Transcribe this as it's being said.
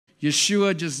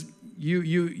Yeshua, just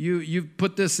you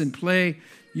put this in play.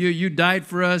 You died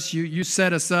for us. You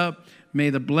set us up. May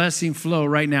the blessing flow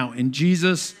right now in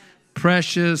Jesus'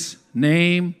 precious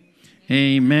name.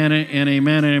 Amen and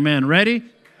amen and amen. Ready?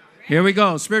 Here we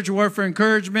go. Spiritual warfare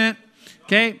encouragement.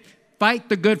 Okay. Fight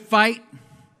the good fight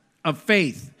of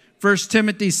faith. 1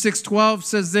 Timothy 6:12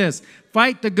 says this.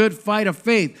 Fight the good fight of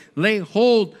faith. Lay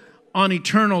hold on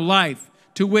eternal life,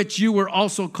 to which you were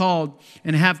also called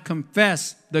and have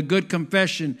confessed the good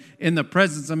confession in the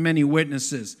presence of many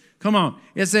witnesses. Come on.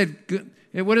 It said,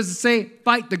 what does it say?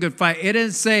 Fight the good fight. It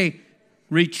didn't say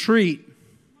retreat.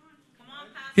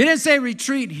 He didn't say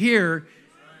retreat here.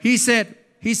 He said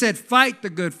fight the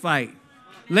good fight.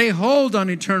 Lay hold on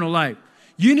eternal life.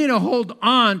 You need to hold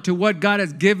on to what God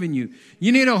has given you.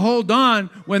 You need to hold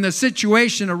on when the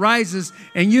situation arises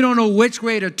and you don't know which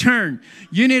way to turn.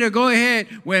 You need to go ahead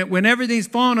when everything's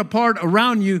falling apart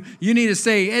around you. You need to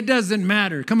say, it doesn't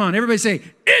matter. Come on, everybody say,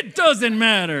 it doesn't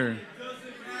matter.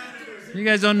 You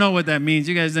guys don't know what that means.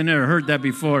 You guys have never heard that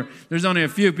before. There's only a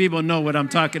few people who know what I'm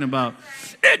talking about.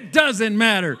 It doesn't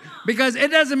matter. Because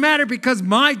it doesn't matter because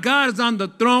my God is on the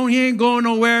throne. He ain't going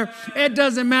nowhere. It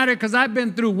doesn't matter because I've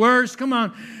been through worse. Come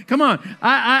on.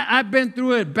 I've been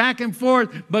through it back and forth,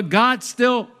 but God's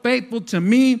still faithful to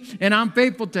me, and I'm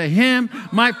faithful to him.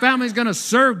 My family's going to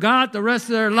serve God the rest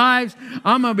of their lives.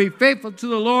 I'm going to be faithful to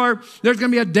the Lord. There's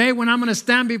going to be a day when I'm going to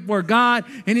stand before God,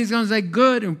 and he's going to say,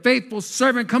 good and faithful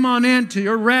servant, come on into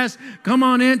your rest. Come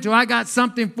on into, I got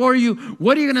something for you.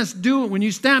 What are you going to do when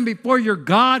you stand before your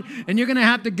God, and you're going to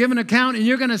have to give an account, and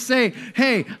you're going to say,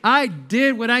 hey, I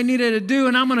did what I needed to do,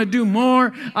 and I'm going to do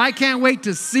more. I can't wait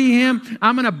to see him.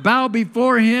 I'm going to bow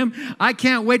before him. I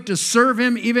can't wait to serve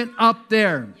him even up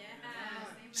there.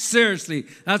 Seriously,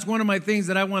 that's one of my things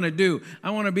that I want to do. I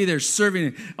want to be there serving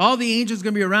him. All the angels are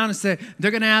going to be around and say,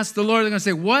 they're going to ask the Lord, they're going to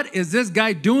say, what is this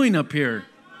guy doing up here?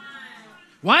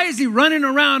 Why is he running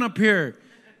around up here?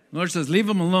 The Lord says, leave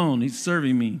him alone. He's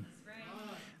serving me.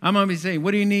 I'm going to be saying,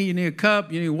 what do you need? You need a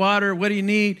cup? You need water? What do you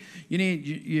need? You need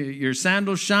your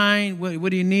sandals shine? What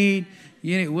do you need?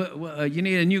 You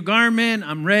need a new garment?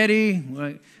 I'm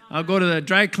ready. I'll go to the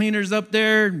dry cleaners up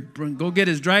there. Go get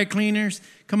his dry cleaners.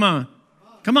 Come on.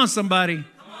 Come on, somebody.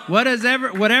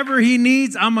 Whatever he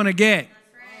needs, I'm going to get.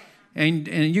 And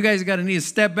you guys got to need to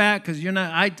step back because you're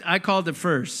not. I called it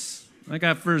first. I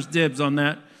got first dibs on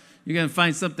that. You're going to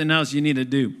find something else you need to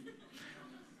do.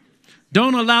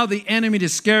 Don't allow the enemy to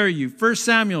scare you. 1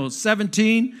 Samuel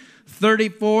 17,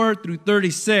 34 through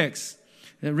 36.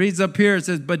 It reads up here. It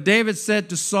says, but David said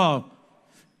to Saul,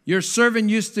 your servant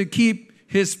used to keep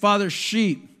his father's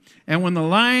sheep. And when the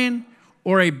lion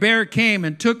or a bear came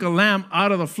and took a lamb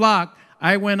out of the flock,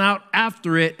 I went out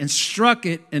after it and struck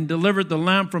it and delivered the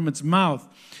lamb from its mouth.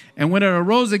 And when it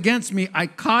arose against me, I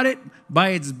caught it by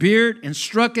its beard and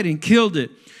struck it and killed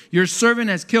it. Your servant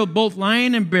has killed both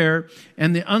lion and bear,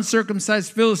 and the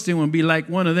uncircumcised Philistine will be like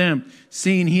one of them,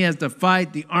 seeing he has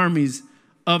defied the armies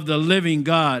of the living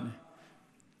God.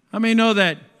 How many know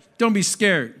that? Don't be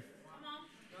scared.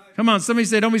 Come on, somebody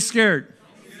say, don't be scared.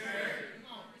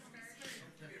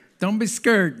 Don't be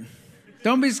scared.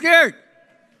 Don't be scared.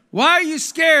 Why are you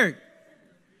scared?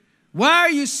 Why are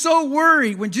you so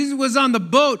worried? When Jesus was on the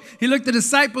boat, he looked at the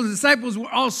disciples. The disciples were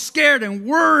all scared and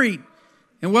worried.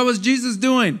 And what was Jesus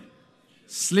doing?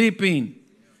 Sleeping.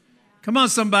 Come on,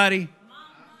 somebody.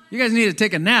 You guys need to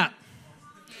take a nap.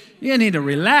 You guys need to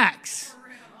relax.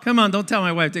 Come on, don't tell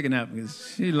my wife to take a nap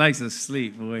because she likes to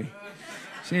sleep, boy.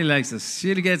 She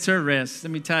gets her rest. Let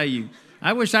me tell you.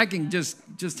 I wish I can just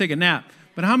take a nap.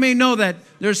 But how many know that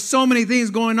there's so many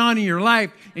things going on in your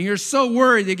life and you're so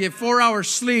worried you get 4 hours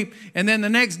sleep and then the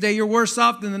next day you're worse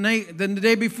off than the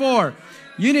day before.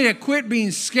 You need to quit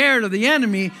being scared of the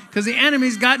enemy because the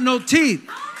enemy's got no teeth.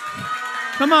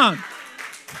 Come on.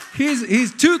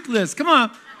 He's toothless. Come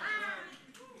on.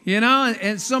 You know,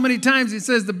 and so many times it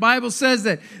says, the Bible says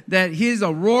that he's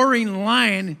a roaring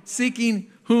lion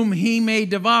seeking whom he may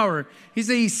devour. He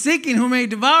said he's seeking whom he may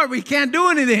devour, but he can't do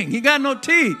anything. He got no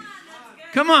teeth.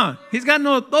 Come on. He's got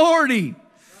no authority.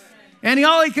 And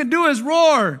all he can do is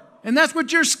roar. And that's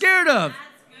what you're scared of.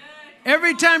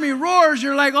 Every time he roars,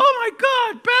 you're like, oh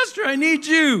my God, Pastor, I need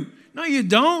you. No, you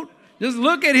don't. Just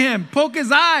look at him. Poke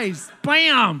his eyes.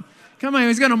 Bam. Come on.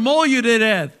 He's going to maul you to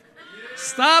death.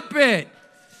 Stop it.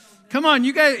 Come on.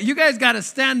 You guys got to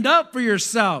stand up for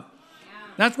yourself.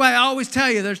 That's why I always tell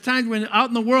you, there's times when out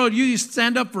in the world, you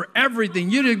stand up for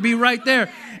everything. You need to be right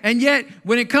there. And yet,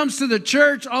 when it comes to the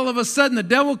church, all of a sudden the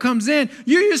devil comes in.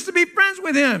 You used to be friends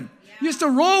with him. You used to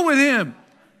roll with him.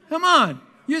 Come on.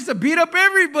 You used to beat up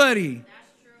everybody.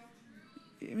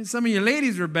 Even some of your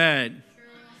ladies were bad.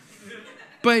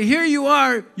 But here you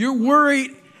are, you're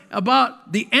worried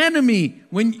about the enemy.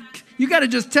 When you got to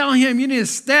just tell him, you need to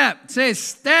step. Say,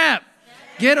 step.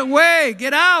 Get away.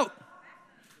 Get out.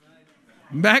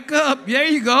 Back up. There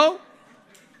you go.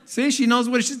 See, she knows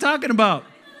what she's talking about.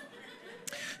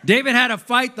 David had to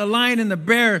fight the lion and the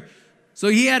bear, so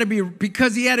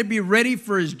because he had to be ready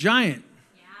for his giant.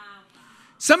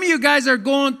 Some of you guys are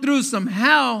going through some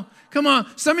hell. Come on.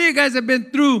 Some of you guys have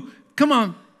been through, come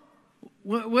on.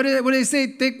 What do they say?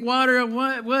 Thick water?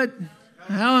 What?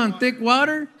 Hell and thick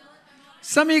water?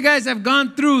 Some of you guys have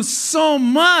gone through so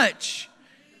much.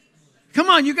 Come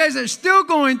on, you guys are still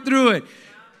going through it.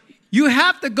 You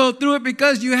have to go through it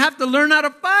because you have to learn how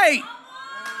to fight.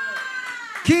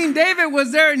 King David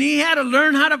was there and he had to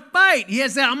learn how to fight. He had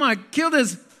said, I'm going to kill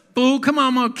this fool. Come on,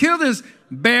 I'm going to kill this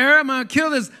bear. I'm going to kill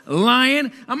this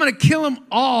lion. I'm going to kill them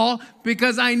all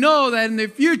because I know that in the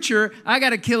future, I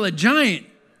got to kill a giant.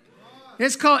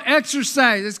 It's called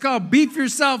exercise. It's called beef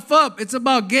yourself up. It's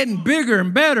about getting bigger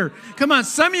and better. Come on,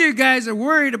 some of you guys are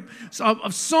worried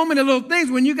of so many little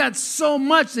things when you got so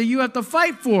much that you have to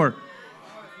fight for.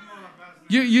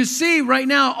 You see right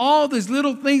now, all these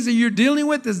little things that you're dealing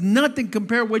with is nothing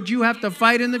compared to what you have to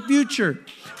fight in the future.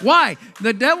 Why?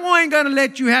 The devil ain't going to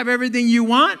let you have everything you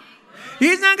want.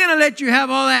 He's not going to let you have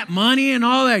all that money and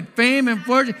all that fame and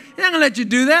fortune. He's not going to let you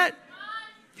do that.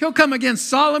 He'll come against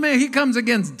Solomon. He comes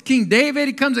against King David.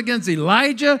 He comes against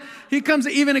Elijah. He comes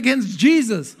even against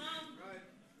Jesus.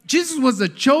 Jesus was the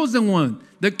chosen one,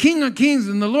 the King of Kings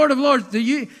and the Lord of Lords.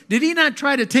 Did he not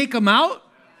try to take him out?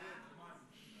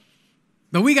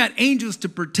 But we got angels to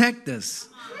protect us.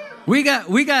 We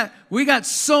got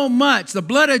so much. The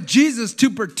blood of Jesus to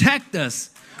protect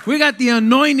us. We got the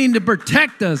anointing to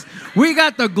protect us. We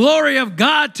got the glory of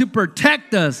God to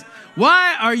protect us.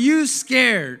 Why are you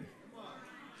scared?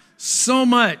 So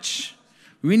much.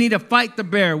 We need to fight the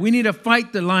bear. We need to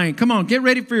fight the lion. Come on, get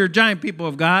ready for your giant, people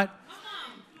of God.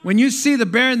 When you see the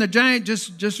bear and the giant,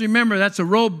 just remember that's a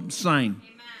road sign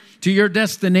to your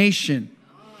destination.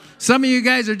 Some of you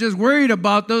guys are just worried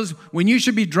about those when you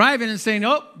should be driving and saying,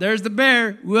 oh, there's the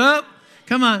bear. Whoop.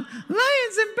 Come on.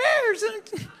 Lions and bears.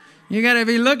 You got to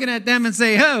be looking at them and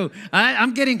say, oh,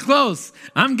 I'm getting close.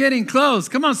 I'm getting close.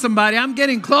 Come on, somebody. I'm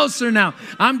getting closer now.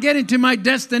 I'm getting to my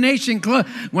destination.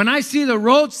 When I see the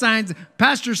road signs,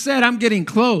 Pastor said, I'm getting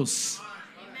close.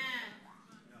 Amen.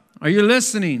 Are you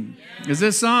listening? Is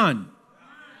this on?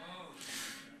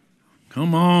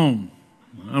 Come on.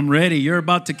 I'm ready. You're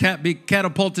about to be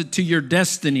catapulted to your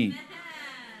destiny.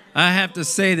 I have to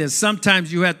say this.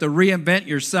 Sometimes you have to reinvent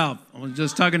yourself. I was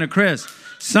just talking to Chris.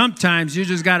 Sometimes you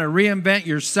just got to reinvent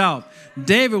yourself.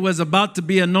 David was about to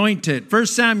be anointed. 1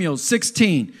 Samuel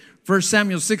 16,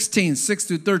 6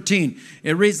 through 13.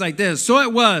 It reads like this. So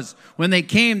it was when they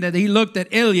came that he looked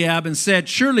at Eliab and said,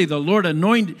 surely the Lord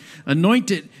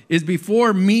anointed is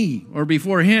before me or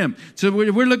before him. So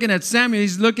we're looking at Samuel.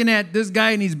 He's looking at this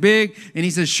guy and he's big. And he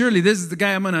says, surely this is the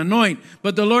guy I'm going to anoint.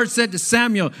 But the Lord said to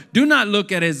Samuel, do not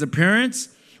look at his appearance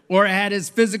or at his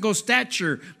physical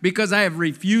stature, because I have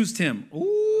refused him.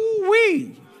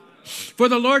 Ooh-wee. For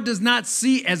the Lord does not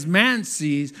see as man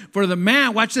sees. For the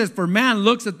man, watch this, for man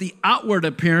looks at the outward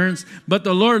appearance, but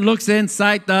the Lord looks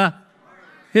inside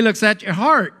he looks at your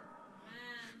heart.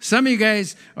 Some of you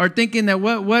guys are thinking that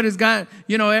what is God,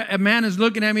 a man is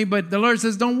looking at me, but the Lord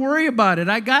says, don't worry about it.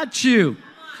 I got you.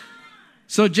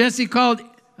 So Jesse called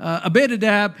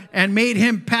Abinadab and made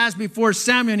him pass before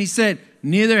Samuel, and he said,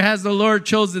 neither has the Lord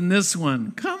chosen this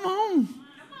one. Come on.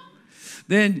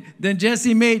 Then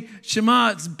Jesse made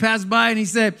Shema pass by and he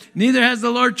said, neither has the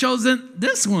Lord chosen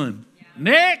this one. Yeah.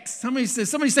 Next. Somebody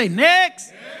say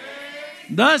next.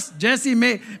 Thus Jesse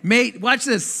made, watch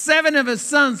this, 7 of his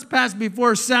sons pass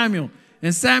before Samuel.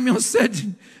 And Samuel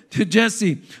said to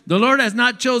Jesse, the Lord has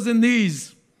not chosen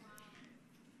these.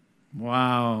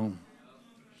 Wow.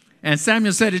 And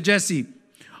Samuel said to Jesse,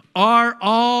 are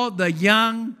all the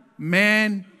young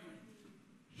men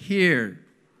here?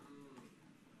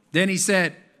 Then he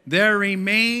said, there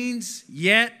remains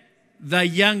yet the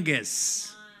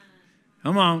youngest.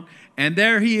 Come on. And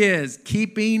there he is,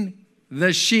 keeping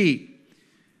the sheep.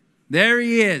 There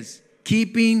he is,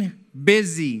 keeping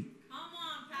busy. Come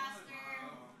on, Pastor.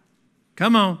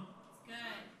 Come on. Good.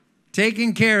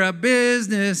 Taking care of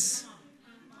business.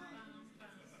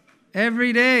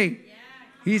 Every day.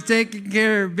 He's taking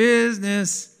care of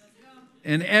business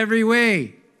in every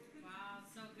way.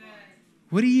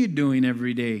 What are you doing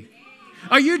every day?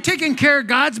 Are you taking care of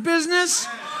God's business?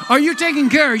 Are you taking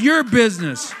care of your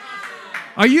business?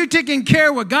 Are you taking care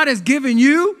of what God has given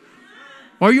you?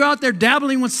 Or are you out there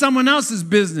dabbling with someone else's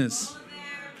business?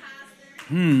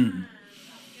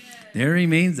 There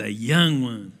remains a young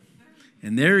one.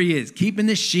 And there he is, keeping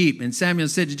the sheep. And Samuel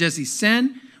said to Jesse,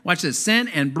 send, watch this, send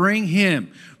and bring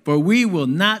him, for we will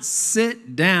not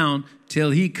sit down till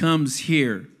he comes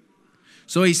here.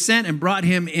 So he sent and brought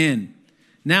him in.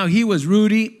 Now he was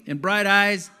ruddy and bright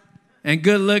eyes and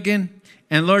good looking.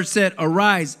 And the Lord said,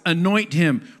 arise, anoint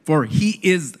him, for he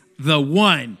is the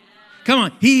one. Come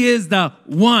on, he is the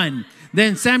one.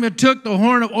 Then Samuel took the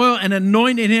horn of oil and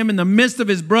anointed him in the midst of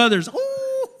his brothers.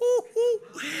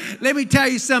 Let me tell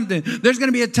you something. There's going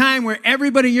to be a time where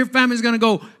everybody in your family is going to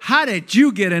go, how did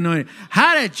you get anointed?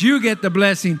 How did you get the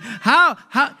blessing? How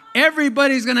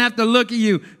everybody's going to have to look at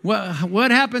you. What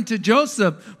happened to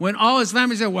Joseph when all his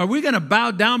family said, well, are we going to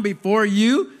bow down before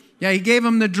you? Yeah, he gave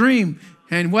them the dream.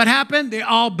 And what happened? They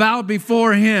all bowed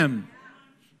before him.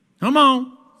 Come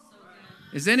on.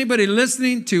 Is anybody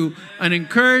listening to an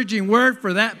encouraging word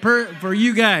for that for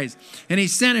you guys? And he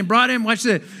sent and brought him, watch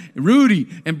this, ruddy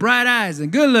and bright eyes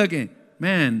and good looking.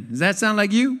 Man, does that sound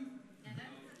like you?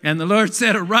 And the Lord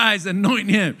said, arise, anoint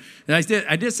him. And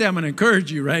I did say I'm going to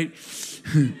encourage you, right?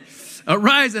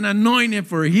 Arise and anoint him,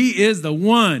 for he is the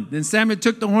one. Then Samuel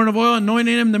took the horn of oil,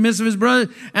 anointed him in the midst of his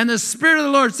brothers. And the Spirit of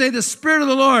the Lord, say the Spirit of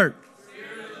the Lord,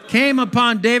 came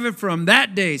upon David from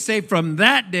that day. Say from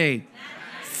that day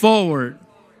forward.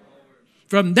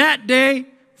 From that day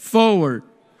forward.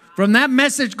 From that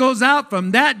message goes out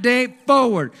from that day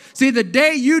forward. See, the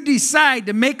day you decide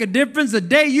to make a difference, the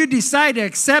day you decide to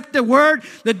accept the word,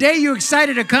 the day you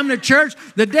excited to come to church,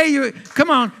 the day you,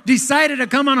 decided to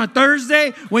come on a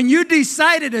Thursday, when you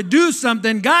decided to do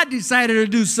something, God decided to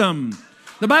do something.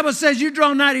 The Bible says you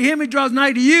draw nigh to him, he draws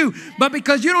nigh to you. But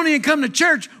because you don't even come to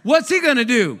church, what's he going to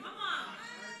do?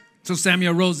 So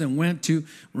Samuel rose and went to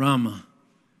Ramah.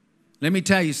 Let me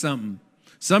tell you something.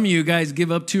 Some of you guys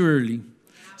give up too early.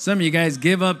 Some of you guys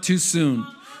give up too soon.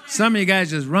 Some of you guys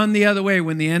just run the other way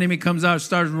when the enemy comes out and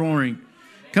starts roaring.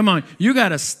 Come on, you got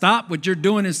to stop what you're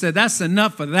doing and say, that's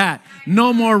enough of that.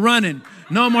 No more running.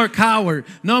 No more coward.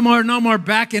 No more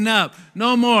backing up.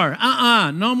 No more.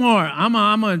 No more. I'm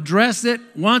going to address it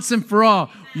once and for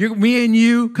all. Me and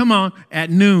you, come on,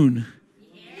 at noon.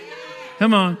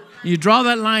 Come on. You draw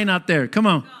that line out there. Come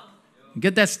on.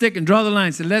 Get that stick and draw the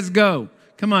line. Say, let's go.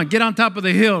 Come on, get on top of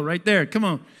the hill right there. Come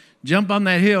on, jump on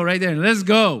that hill right there. Let's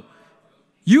go.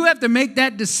 You have to make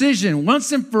that decision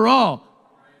once and for all.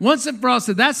 Once and for all,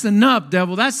 say, that's enough,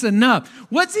 devil. That's enough.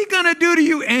 What's he going to do to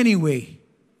you anyway?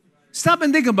 Stop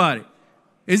and think about it.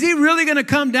 Is he really going to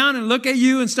come down and look at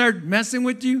you and start messing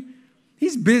with you?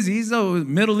 He's busy. He's over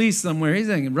Middle East somewhere. He's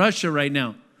in Russia right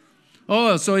now.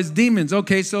 Oh, so it's demons.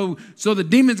 Okay, so the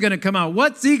demon's going to come out.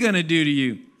 What's he going to do to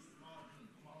you?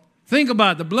 Think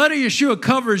about it. The blood of Yeshua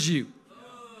covers you.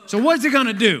 So what's he going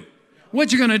to do?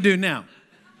 What you going to do now?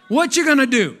 What you going to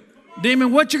do?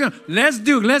 Demon, what you going to?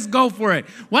 Let's go for it.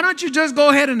 Why don't you just go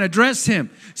ahead and address him?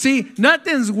 See,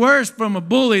 nothing's worse from a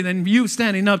bully than you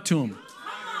standing up to him.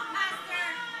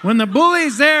 When the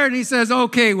bully's there and he says,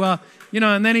 okay, well,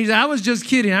 and then I was just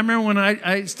kidding. I remember when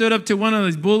I stood up to one of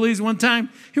these bullies one time,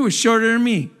 he was shorter than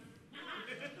me.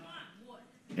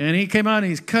 And he came out and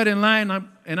he's cut in line,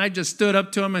 and I just stood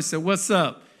up to him. I said, what's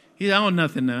up? He said, oh,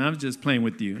 nothing now. I was just playing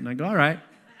with you. And I go, all right.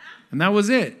 And that was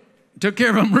it. Took care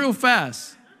of him real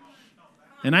fast.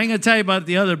 And I ain't going to tell you about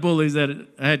the other bullies that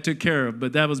I had took care of,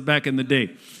 but that was back in the day.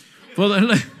 For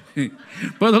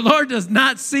the Lord does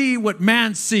not see what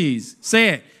man sees. Say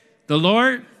it. The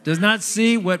Lord does not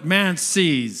see what man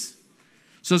sees.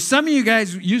 So some of you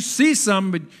guys, you see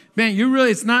some, but man,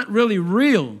 it's not really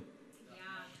real.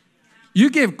 You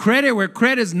give credit where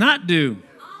credit is not due.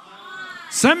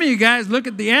 Some of you guys look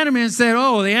at the enemy and say,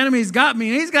 oh, the enemy's got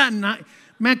me. He's got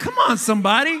man, come on,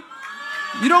 somebody.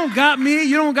 You don't got me.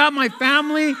 You don't got my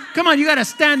family. Come on, you got to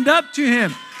stand up to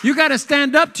him. You got to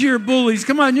stand up to your bullies.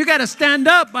 Come on, you got to stand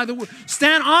up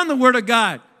stand on the word of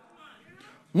God.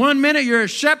 One minute you're a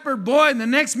shepherd boy, and the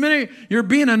next minute you're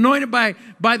being anointed by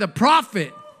the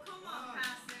prophet.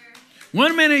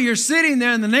 One minute you're sitting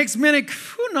there, and the next minute,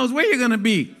 who knows where you're going to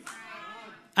be.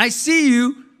 I see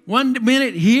you 1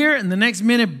 minute here, and the next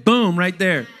minute, boom, right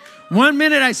there. 1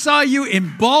 minute I saw you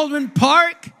in Baldwin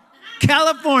Park,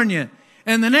 California.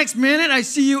 And the next minute I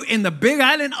see you in the big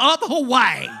island of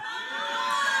Hawaii.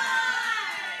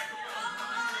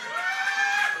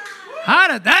 How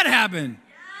did that happen?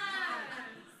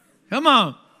 Come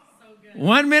on.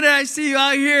 1 minute I see you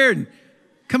out here, and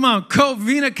come on,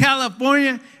 Covina,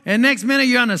 California. And next minute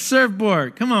you're on a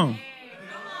surfboard. Come on.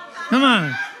 Come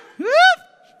on. Whoop.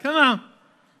 Come on.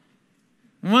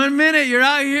 1 minute you're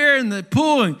out here in the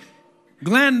pool in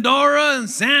Glendora and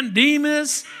San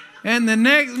Dimas. And the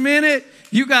next minute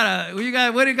You got, what do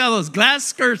you got those glass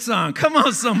skirts on? Come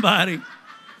on, somebody.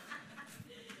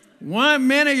 1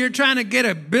 minute you're trying to get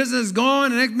a business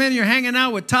going. The next minute you're hanging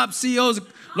out with top CEOs,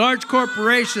 large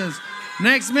corporations.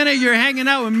 Next minute you're hanging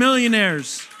out with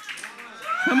millionaires.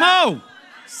 Come on.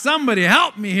 Somebody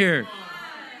help me here.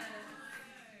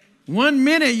 1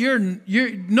 minute you're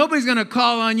nobody's going to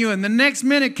call on you. And the next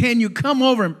minute, can you come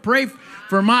over and pray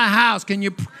for my house? Can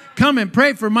you come and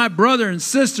pray for my brother and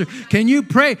sister? Can you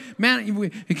pray?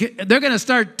 Man, they're going to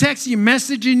start texting you,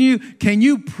 messaging you. Can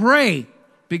you pray?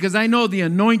 Because I know the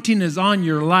anointing is on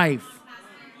your life.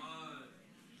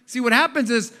 See, what happens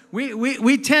is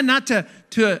we tend not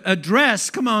to address,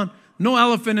 come on, no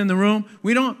elephant in the room.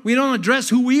 We don't address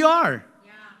who we are.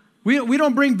 We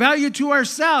don't bring value to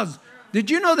ourselves. Did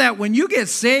you know that when you get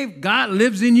saved, God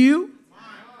lives in you?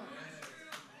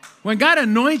 When God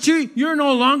anoints you, you're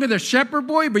no longer the shepherd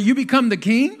boy, but you become the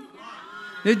king.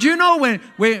 Did you know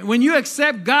when you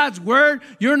accept God's word,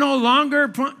 you're no longer,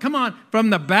 come on, from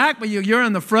the back, but you're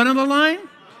in the front of the line?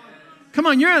 Come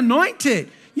on, you're anointed.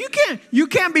 You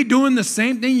can't be doing the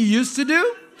same thing you used to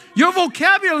do. Your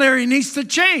vocabulary needs to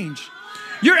change.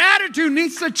 Your attitude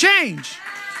needs to change.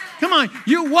 Come on,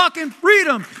 you walk in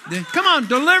freedom. Come on,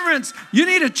 deliverance. You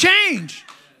need to change.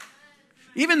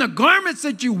 Even the garments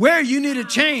that you wear, you need to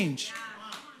change.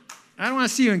 I don't want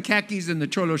to see you in khakis and the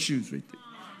cholo shoes right there.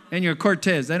 And your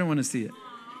Cortez. I don't want to see it.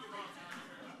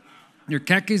 Your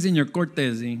khakis and your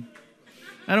Cortez.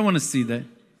 I don't want to see that.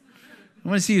 I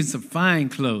want to see you in some fine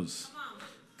clothes.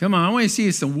 Come on, I want to see you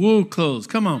in some wool clothes.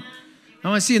 Come on. I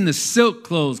want to see you in the silk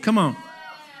clothes. Come on.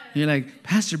 You're like,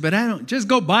 Pastor, but I don't. Just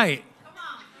go buy it.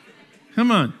 Come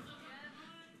on.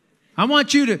 I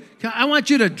want you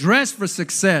to dress for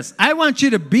success. I want you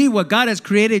to be what God has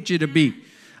created you to be.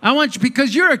 I want you,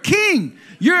 because you're a king.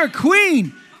 You're a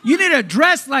queen. You need to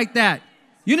dress like that.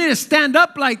 You need to stand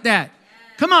up like that.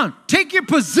 Come on, take your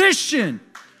position.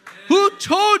 Who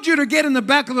told you to get in the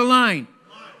back of the line?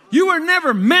 You were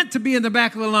never meant to be in the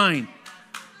back of the line.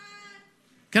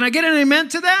 Can I get an amen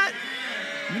to that?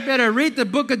 You better read the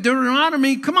book of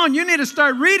Deuteronomy. Come on, you need to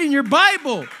start reading your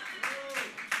Bible.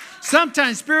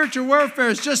 Sometimes spiritual warfare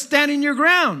is just standing your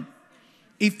ground.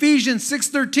 Ephesians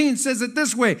 6:13 says it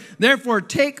this way. Therefore,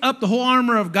 take up the whole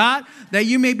armor of God, that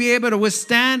you may be able to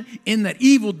withstand in the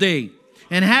evil day.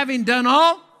 And having done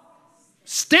all,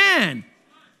 stand.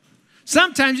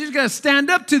 Sometimes you just got to stand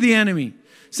up to the enemy.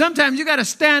 Sometimes you got to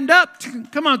stand up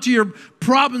to your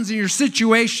problems and your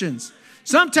situations.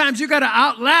 Sometimes you got to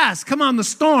outlast, the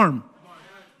storm.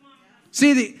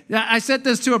 See, I said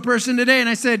this to a person today, and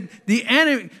I said, the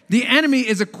enemy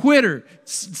is a quitter.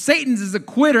 Satan's is a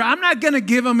quitter. I'm not going to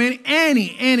give him any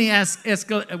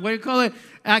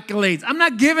accolades. I'm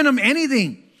not giving him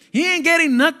anything. He ain't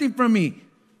getting nothing from me.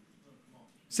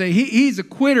 Say, he's a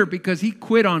quitter because he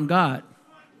quit on God.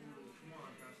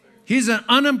 He's an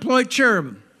unemployed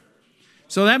cherubim.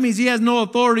 So that means he has no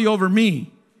authority over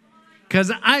me.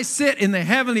 Because I sit in the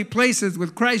heavenly places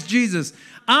with Christ Jesus.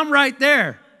 I'm right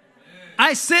there.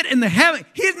 I sit in the heaven.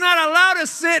 He's not allowed to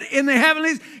sit in the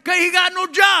heavenlies because he got no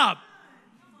job.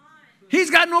 He's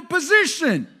got no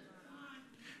position.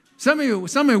 Some of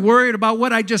you worried about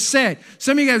what I just said.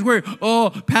 Some of you guys worried,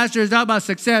 oh, Pastor is all about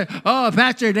success. Oh,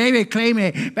 Pastor David claim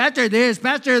it. Pastor this,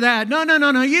 Pastor that. No.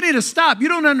 You need to stop. You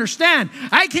don't understand.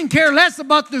 I can care less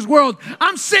about this world.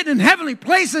 I'm sitting in heavenly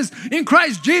places in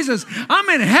Christ Jesus. I'm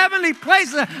in heavenly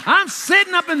places. I'm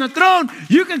sitting up in the throne.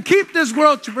 You can keep this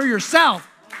world for yourself.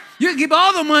 You can keep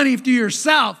all the money to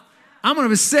yourself. I'm going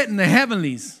to sit in the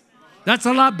heavenlies. That's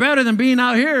a lot better than being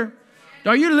out here.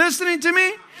 Are you listening to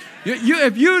me?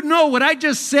 If you know what I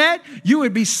just said, you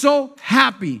would be so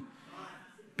happy.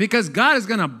 Because God is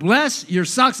going to bless your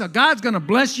socks. God's going to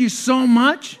bless you so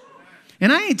much.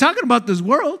 And I ain't talking about this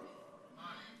world.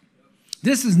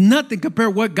 This is nothing compared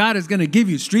to what God is going to give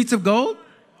you. Streets of gold.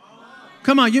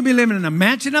 Come on, you'll be living in a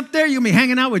mansion up there. You'll be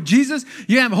hanging out with Jesus.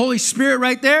 You have the Holy Spirit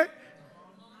right there.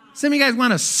 Some of you guys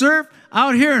want to surf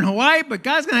out here in Hawaii, but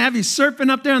God's going to have you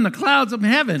surfing up there in the clouds of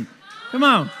heaven. Come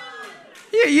on.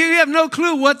 You have no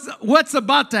clue what's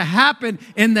about to happen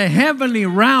in the heavenly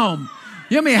realm.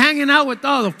 You'll be hanging out with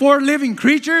all the four living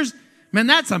creatures. Man,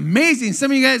 that's amazing.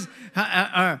 Some of you guys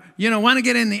want to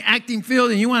get in the acting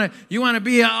field and you want to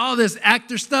be all this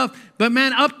actor stuff. But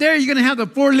man, up there you're going to have the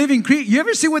four living creatures. You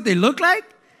ever see what they look like?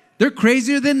 They're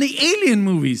crazier than the Alien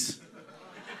movies.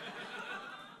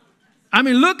 I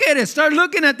mean, look at it. Start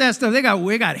looking at that stuff. They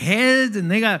got heads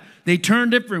and they turn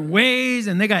different ways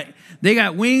and they got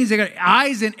wings. They got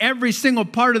eyes in every single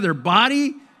part of their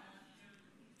body.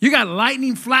 You got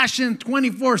lightning flashing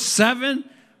 24/7.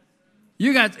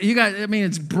 You got. I mean,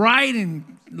 it's bright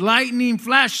and lightning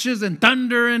flashes and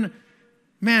thunder. And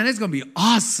man, it's going to be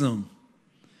awesome.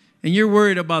 And you're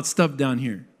worried about stuff down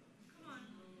here.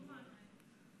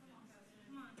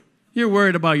 You're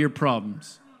worried about your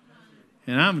problems.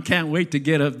 And I can't wait to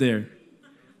get up there.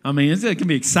 I mean, it's going to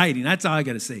be exciting. That's all I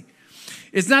got to say.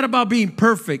 It's not about being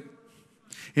perfect.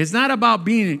 It's not about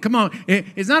being, come on,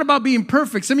 it's not about being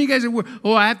perfect. Some of you guys are,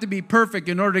 oh, I have to be perfect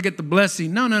in order to get the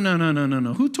blessing. No.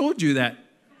 Who told you that?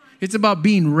 It's about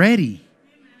being ready.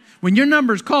 When your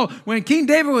number is called, when King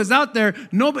David was out there,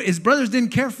 his brothers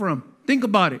didn't care for him. Think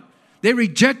about it. They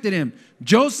rejected him.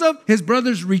 Joseph, his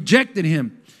brothers rejected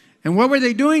him. And what were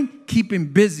they doing? Keeping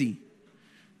busy.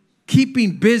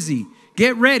 Keeping busy.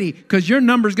 Get ready, because your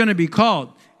number is going to be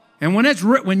called. And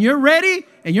when you're ready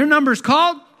and your number is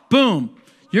called, boom,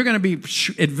 you're going to be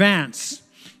advanced.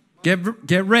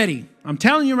 Get ready. I'm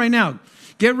telling you right now,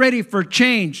 get ready for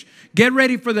change. Get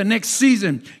ready for the next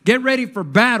season. Get ready for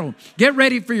battle. Get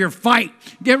ready for your fight.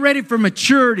 Get ready for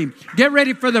maturity. Get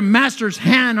ready for the master's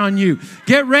hand on you.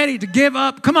 Get ready to give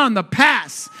up. Come on, the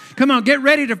past. Come on, get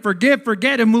ready to forgive,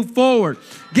 forget, and move forward.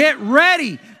 Get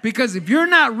ready, because if you're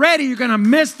not ready, you're going to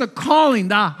miss the calling,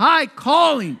 the high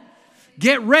calling.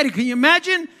 Get ready. Can you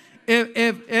imagine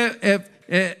if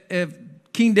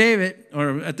King David,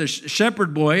 or at the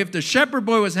shepherd boy, if the shepherd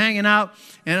boy was hanging out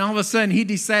and all of a sudden he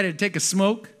decided to take a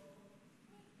smoke?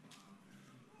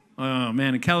 Oh,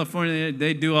 man, in California,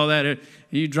 they do all that.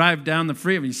 You drive down the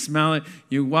freeway, you smell it.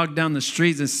 You walk down the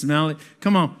streets and smell it.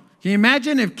 Come on. Can you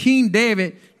imagine if King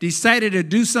David decided to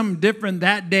do something different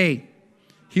that day?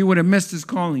 He would have missed his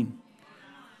calling.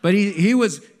 But he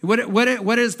was, what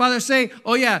did his father say?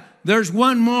 Oh, yeah, there's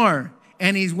one more.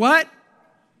 And he's what?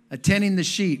 Attending the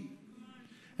sheep.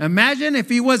 Imagine if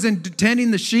he wasn't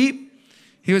attending the sheep.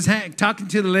 He was talking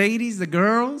to the ladies, the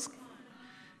girls.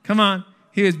 Come on.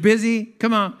 He was busy,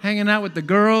 come on, hanging out with the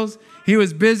girls. He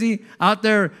was busy out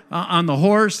there on the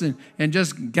horse and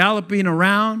just galloping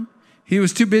around. He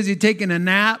was too busy taking a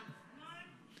nap.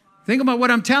 Think about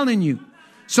what I'm telling you.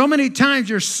 So many times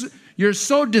you're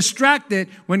so distracted,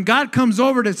 when God comes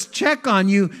over to check on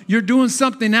you, you're doing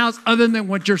something else other than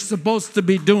what you're supposed to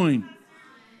be doing.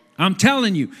 I'm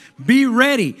telling you, be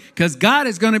ready, because God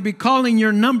is going to be calling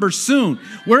your number soon.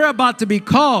 We're about to be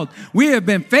called. We have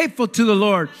been faithful to the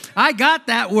Lord. I got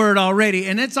that word already,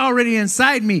 and it's already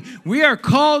inside me. We are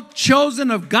called, chosen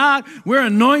of God. We're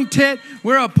anointed.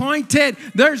 We're appointed.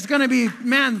 There's going to be,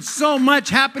 man, so much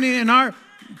happening in our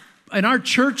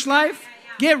church life.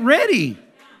 Get ready.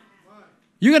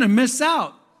 You're going to miss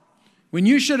out. When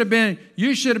you should have been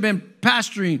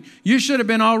pastoring. You should have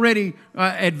been already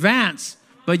advanced.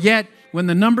 But yet, when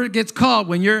the number gets called,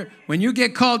 when you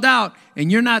get called out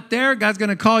and you're not there, God's going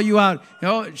to call you out.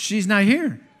 Oh, she's not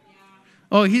here.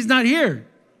 Oh, he's not here.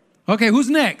 Okay,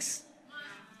 who's next?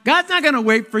 God's not going to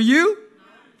wait for you.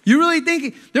 You really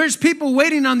think there's people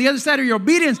waiting on the other side of your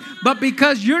obedience, but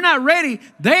because you're not ready,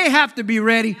 they have to be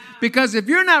ready. Because if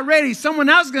you're not ready, someone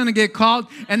else is going to get called,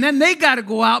 and then they got to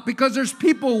go out because there's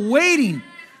people waiting.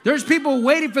 There's people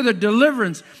waiting for their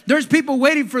deliverance. There's people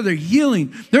waiting for their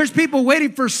healing. There's people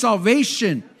waiting for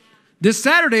salvation. This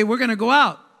Saturday, we're going to go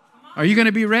out. Are you going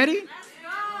to be ready?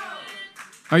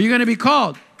 Are you going to be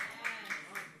called?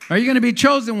 Are you going to be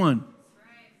chosen one?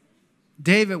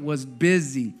 David was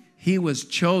busy. He was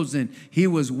chosen. He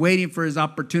was waiting for his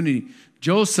opportunity.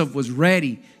 Joseph was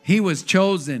ready. He was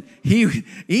chosen.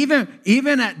 Even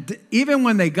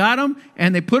when they got him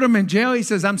and they put him in jail, he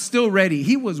says, I'm still ready.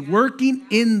 He was working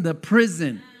in the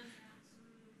prison.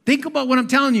 Think about what I'm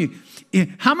telling you.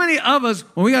 How many of us,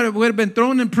 when we would have been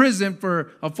thrown in prison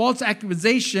for a false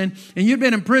accusation, and you'd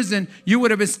been in prison, you would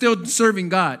have been still serving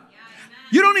God.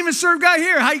 You don't even serve God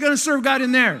here. How are you going to serve God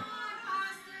in there?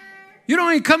 You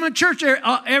don't even come to church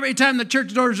every time the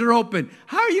church doors are open.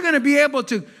 How are you going to be able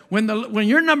to, when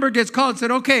your number gets called,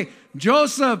 said, okay,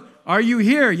 Joseph, are you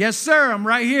here? Yes, sir, I'm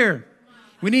right here.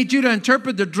 We need you to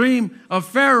interpret the dream of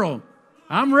Pharaoh.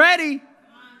 I'm ready.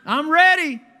 I'm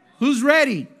ready. Who's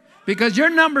ready? Because your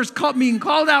number's being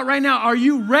called out right now. Are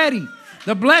you ready?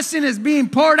 The blessing is being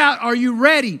poured out. Are you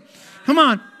ready? Come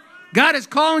on. God is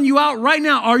calling you out right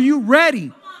now. Are you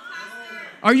ready?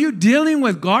 Are you dealing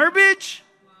with garbage?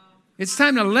 It's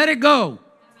time to let it go.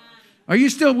 Are you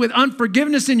still with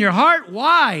unforgiveness in your heart?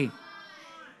 Why?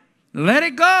 Let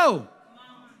it go.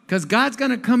 Because God's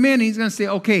going to come in and he's going to say,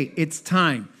 okay, it's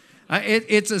time.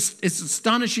 It's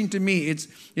astonishing to me.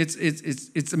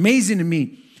 It's amazing to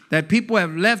me that people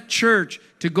have left church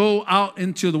to go out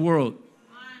into the world.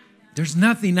 There's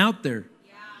nothing out there.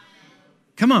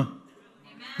 Come on.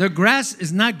 The grass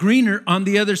is not greener on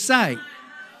the other side.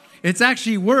 It's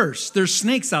actually worse. There's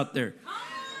snakes out there.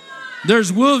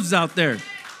 There's wolves out there.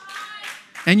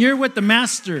 and you're with the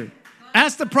master.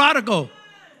 Ask the prodigal,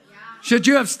 should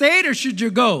you have stayed or should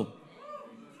you go?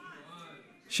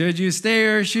 Should you stay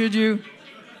or should you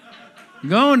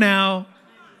go now?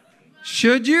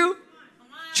 Should you?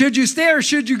 Should you stay or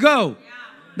should you go?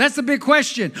 That's the big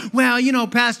question. Well,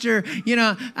 Pastor,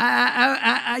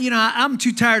 I'm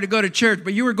too tired to go to church,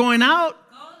 but you were going out,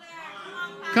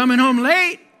 coming home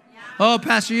late. Oh,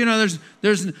 Pastor,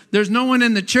 there's no one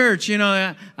in the church.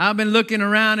 I've been looking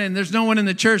around and there's no one in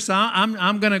the church, so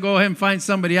I'm going to go ahead and find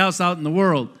somebody else out in the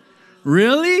world.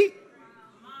 Really?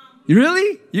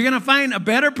 Really? You're going to find a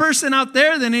better person out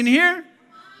there than in here?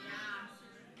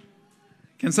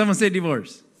 Can someone say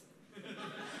divorce?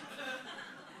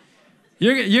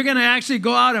 You're going to actually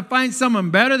go out and find someone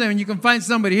better than you can find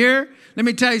somebody here? Let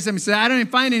me tell you something. Say, I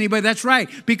didn't find anybody. That's right,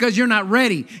 because you're not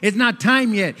ready. It's not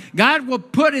time yet. God will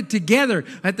put it together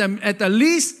at the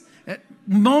least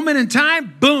moment in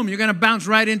time. Boom, you're going to bounce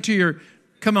right into your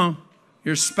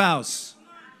spouse,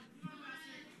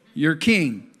 your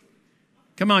king.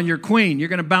 Come on, your queen. You're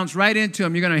going to bounce right into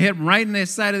him. You're going to hit him right in the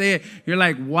side of the head. You're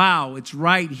like, wow, it's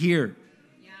right here.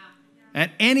 Yeah.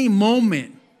 At any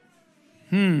moment.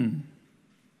 Come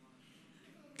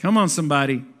on,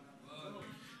 somebody.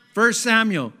 1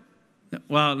 Samuel.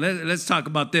 Well, let's talk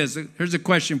about this. Here's a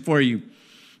question for you.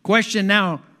 Question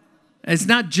now. It's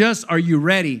not just are you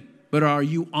ready, but are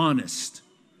you honest?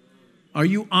 Are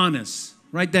you honest?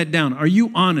 Write that down. Are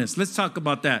you honest? Let's talk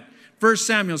about that. 1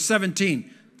 Samuel 17,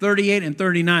 38 and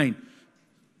 39.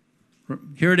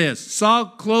 Here it is. Saul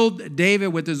clothed David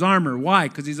with his armor. Why?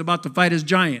 Because he's about to fight his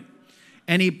giant.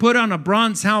 And he put on a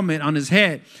bronze helmet on his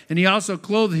head, and he also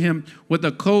clothed him with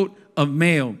a coat of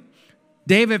mail.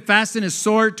 David fastened his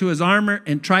sword to his armor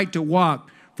and tried to walk,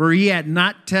 for he had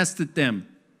not tested them.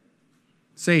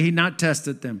 Say, he not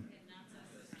tested them.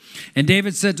 And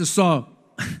David said to Saul,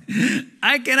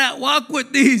 I cannot walk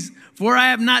with these, for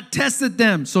I have not tested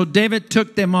them. So David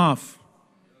took them off.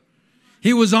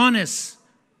 He was honest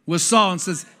with Saul and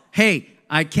says, hey,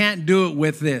 I can't do it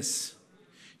with this.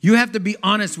 You have to be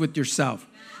honest with yourself.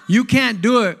 You can't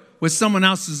do it with someone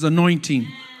else's anointing.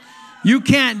 You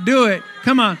can't do it.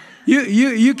 Come on.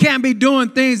 You can't be doing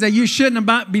things that you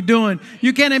shouldn't be doing.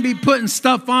 You can't be putting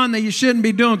stuff on that you shouldn't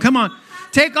be doing. Come on.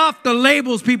 Take off the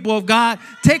labels, people of God.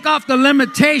 Take off the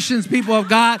limitations, people of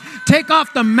God. Take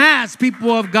off the mask, people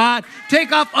of God.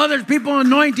 Take off other people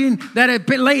anointing that have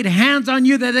laid hands on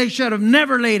you that they should have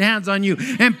never laid hands on you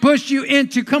and pushed you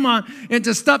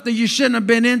into stuff that you shouldn't have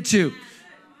been into.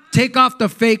 Take off the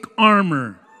fake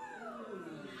armor.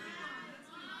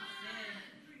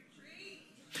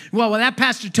 Well, that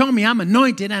pastor told me I'm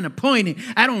anointed and appointed.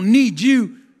 I don't need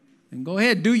you. And go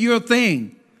ahead, do your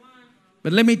thing.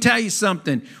 But let me tell you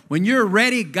something. When you're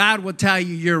ready, God will tell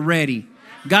you you're ready.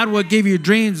 God will give you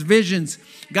dreams, visions.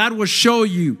 God will show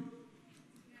you.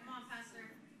 Come on, Pastor.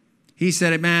 He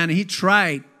said it, man. He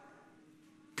tried.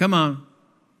 Come on.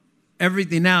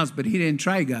 Everything else, but he didn't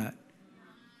try God.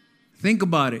 Think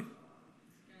about it.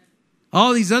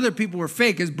 All these other people were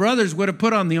fake. His brothers would have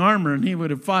put on the armor and he would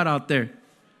have fought out there.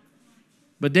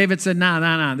 But David said,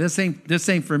 nah, this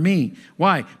ain't for me.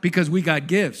 Why? Because we got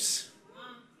gifts.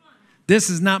 This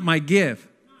is not my gift.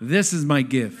 This is my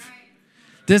gift.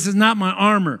 This is not my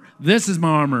armor. This is my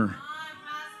armor.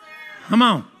 Come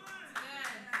on.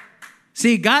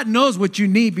 See, God knows what you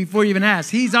need before you even ask.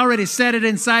 He's already set it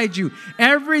inside you.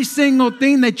 Every single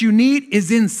thing that you need is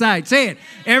inside. Say it.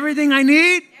 Everything I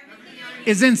need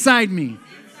is inside me.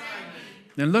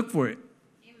 Then look for it.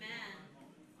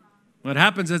 What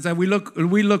happens is that we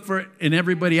look for it in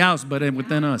everybody else, but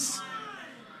within us.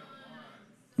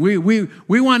 We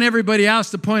want everybody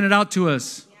else to point it out to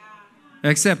us,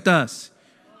 except us.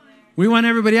 We want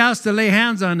everybody else to lay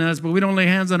hands on us, but we don't lay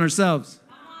hands on ourselves.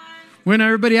 We want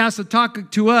everybody else to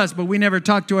talk to us, but we never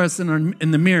talk to us in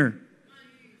the mirror.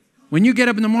 When you get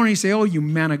up in the morning, you say, oh, you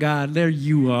man of God, there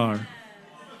you are.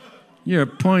 You're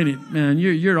appointed, man.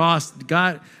 You're awesome.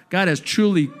 God has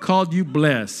truly called you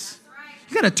blessed.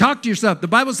 You got to talk to yourself. The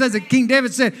Bible says that King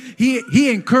David said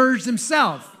he encouraged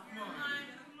himself.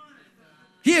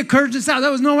 He encouraged himself. There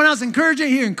was no one else encouraging.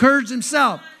 He encouraged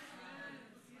himself.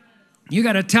 You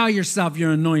got to tell yourself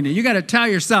you're anointed. You got to tell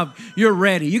yourself you're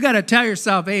ready. You got to tell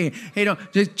yourself, hey, don't,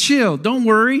 just chill. Don't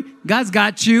worry. God's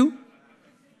got you.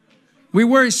 We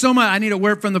worry so much. I need a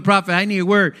word from the prophet. I need a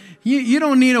word. You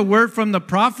don't need a word from the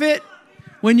prophet.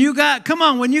 When you got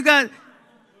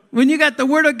the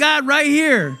word of God right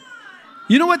here.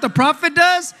 You know what the prophet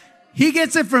does? He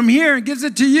gets it from here and gives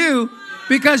it to you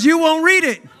because you won't read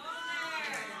it.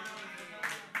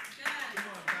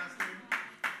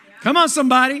 Come on,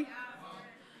 somebody.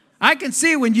 I can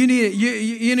see when you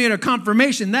need a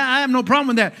confirmation. That, I have no problem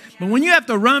with that. But when you have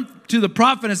to run to the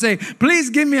prophet and say, please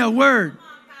give me a word.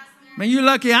 Man, you're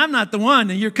lucky I'm not the one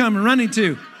that you're coming running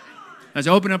to. I say,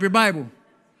 open up your Bible.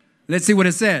 Let's see what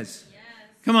it says. Yes.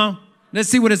 Come on. Let's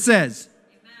see what it says.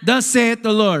 Amen. Thus saith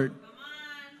the Lord.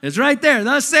 It's right there.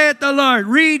 Thus saith the Lord.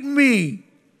 Read me.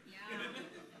 Yeah.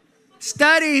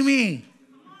 Study me.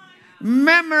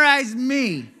 Memorize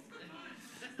me.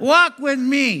 Walk with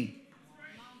me.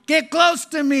 Get close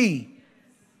to me.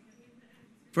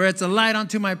 For it's a light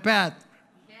unto my path.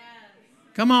 Yes.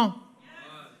 Come on.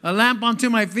 A lamp unto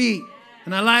my feet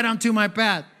and a light unto my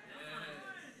path.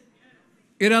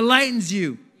 It enlightens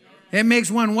you. It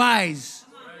makes one wise.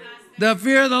 The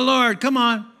fear of the Lord, come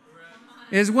on,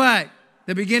 is what?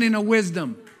 The beginning of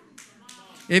wisdom.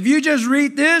 If you just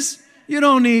read this, you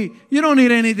don't need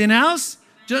anything else.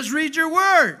 Just read your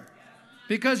word.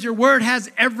 Because your word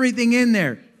has everything in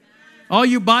there. All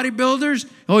you bodybuilders,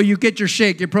 you get your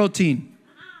shake, your protein.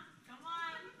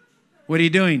 What are you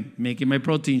doing? Making my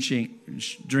protein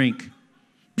drink.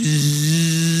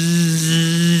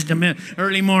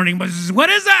 Early morning. What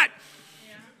is that?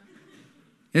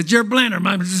 It's your blender.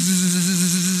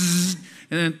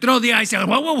 And then throw the ice out.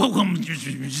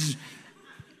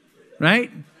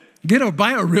 Right?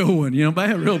 Buy a real one, buy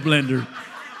a real blender.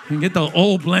 And get the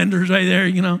old blenders right there,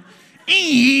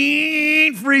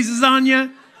 freezes on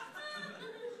you.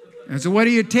 And so what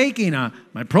are you taking?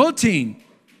 My protein.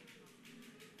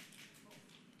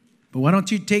 But why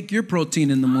don't you take your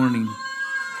protein in the morning?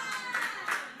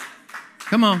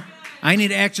 Come on. I need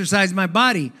to exercise my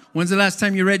body. When's the last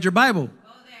time you read your Bible? Go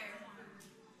there.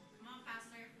 Come on,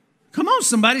 Pastor. Come on,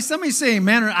 somebody. Somebody say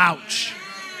amen or ouch.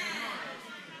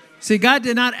 See, God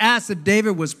did not ask if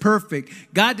David was perfect.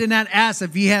 God did not ask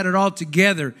if he had it all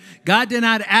together. God did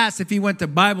not ask if he went to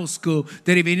Bible school,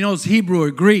 that if he knows Hebrew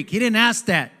or Greek. He didn't ask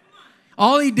that.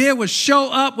 All he did was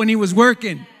show up when he was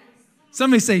working.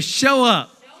 Somebody say, show up.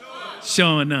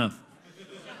 Showing up.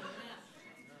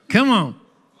 Come on.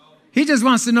 He just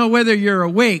wants to know whether you're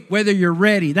awake, whether you're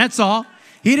ready. That's all.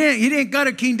 He didn't go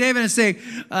to King David and say,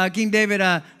 King David,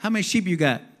 how many sheep you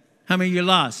got? How many you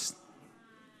lost?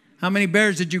 How many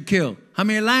bears did you kill? How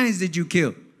many lions did you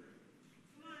kill?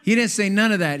 He didn't say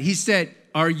none of that. He said,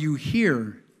 are you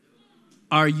here?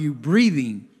 Are you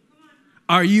breathing?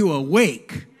 Are you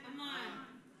awake?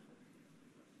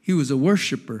 He was a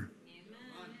worshiper.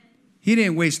 He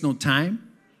didn't waste no time.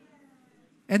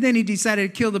 And then he decided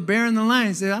to kill the bear and the lion.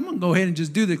 He said, I'm going to go ahead and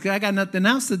just do this because I got nothing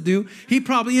else to do. He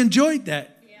probably enjoyed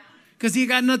that because he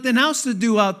got nothing else to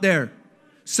do out there.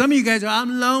 Some of you guys are,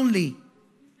 I'm lonely.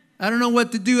 I don't know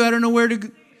what to do. I don't know where to go.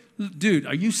 Dude,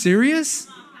 are you serious?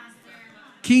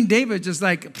 King David just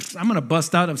like, I'm going to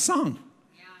bust out a song.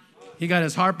 He got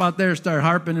his harp out there, started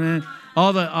harping, and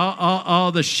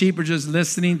all the sheep are just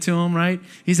listening to him, right?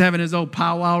 He's having his old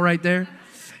powwow right there.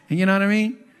 And you know what I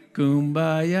mean?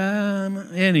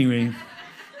 Kumbaya. Anyway,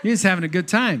 he was having a good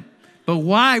time. But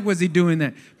why was he doing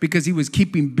that? Because he was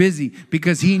keeping busy.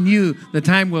 Because he knew the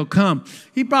time will come.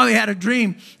 He probably had a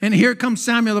dream. And here comes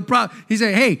Samuel the prophet. He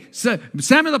said, hey,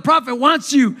 Samuel the prophet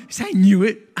wants you. He said, I knew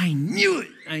it. I knew it.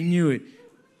 I knew it.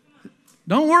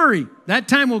 Don't worry. That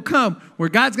time will come where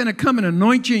God's going to come and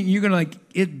anoint you. And you're going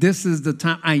to this is the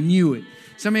time. I knew it.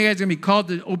 Some of you guys are going to be called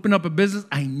to open up a business.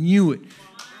 I knew it.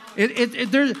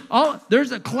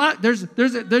 There's a clock. There's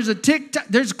a tick.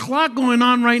 There's a clock going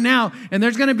on right now, and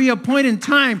there's going to be a point in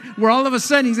time where all of a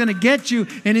sudden he's going to get you,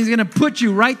 and he's going to put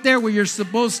you right there where you're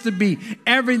supposed to be.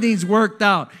 Everything's worked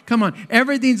out. Come on,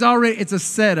 everything's already. It's a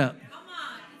setup.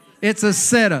 It's a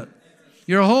setup.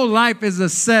 Your whole life is a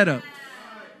setup.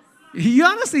 You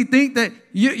honestly think that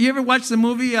you ever watch the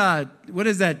movie? What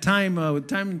is that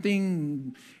time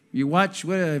thing? You watch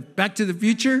Back to the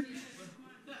Future?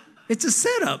 It's a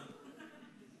setup.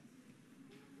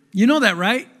 You know that,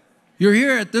 right? You're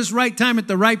here at this right time at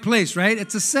the right place, right?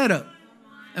 It's a setup.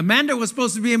 Amanda was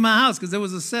supposed to be in my house because there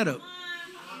was a setup.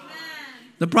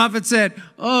 The prophet said,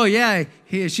 oh, yeah,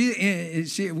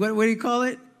 she what do you call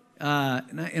it?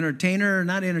 Not entertainer,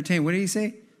 not entertain. What did he say?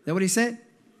 Is that what he said?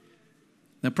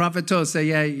 The prophet told us, say,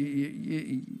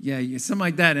 yeah, something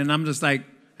like that. And I'm just like,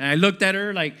 and I looked at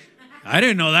her like, I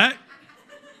didn't know that.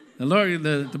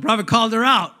 The prophet called her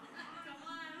out.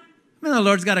 Man, the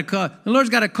Lord's got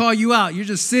to call you out. You're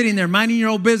just sitting there minding your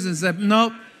own business.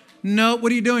 Nope.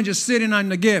 What are you doing? Just sitting on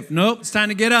the gift. Nope. It's time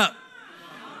to get up.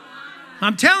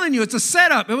 I'm telling you, it's a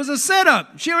setup. It was a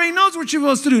setup. She already knows what she's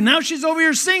supposed to do. Now she's over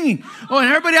here singing. Oh, and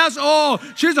everybody else,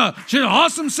 she's an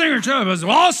awesome singer. It was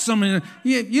awesome. And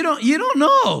you don't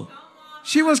know.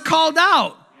 She was called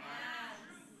out.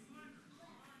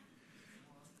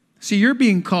 See, you're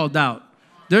being called out.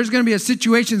 There's going to be a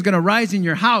situation that's going to rise in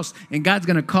your house, and God's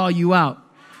going to call you out.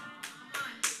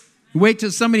 Wait till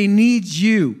somebody needs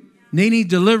you. They need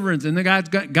deliverance, and God's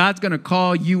going to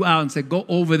call you out and say, go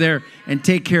over there and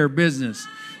take care of business.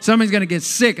 Somebody's going to get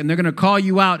sick, and they're going to call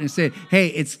you out and say, hey,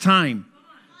 it's time.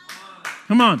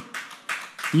 Come on.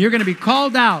 You're going to be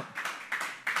called out.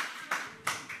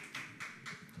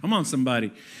 Come on,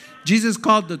 somebody. Jesus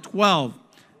called the 12,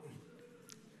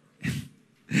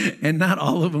 and not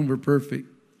all of them were perfect.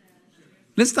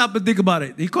 Let's stop and think about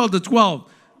it. He called the 12.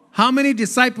 How many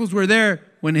disciples were there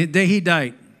when he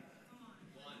died?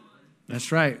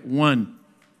 That's right, 1.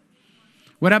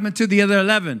 What happened to the other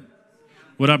 11?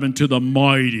 What happened to the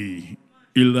mighty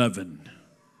 11?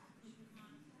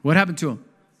 What happened to them?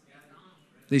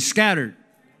 They scattered.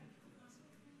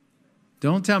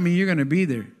 Don't tell me you're going to be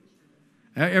there.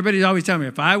 Everybody's always telling me,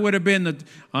 if I would have been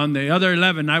on the other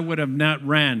 11, I would have not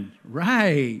ran.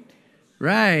 Right.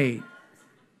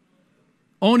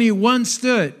 Only one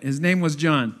stood. His name was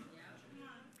John.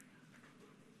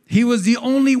 He was the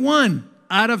only one.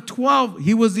 Out of 12,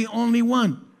 he was the only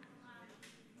one.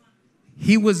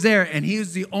 He was there, and he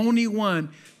was the only one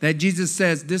that Jesus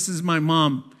says, this is my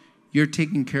mom. You're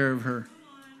taking care of her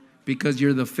because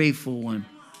you're the faithful one.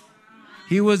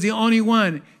 He was the only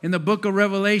one in the book of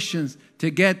Revelations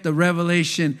to get the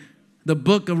revelation, the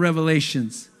book of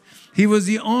Revelations. He was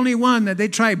the only one that they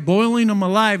tried boiling him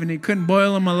alive, and they couldn't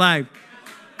boil him alive.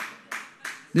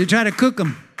 They tried to cook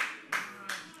him.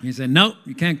 He said, nope,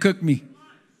 you can't cook me.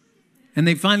 And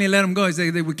they finally let him go. He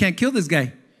said, we can't kill this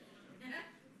guy.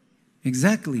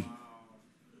 Exactly.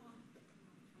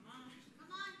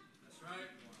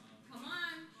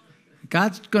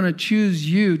 God's going to choose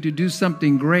you to do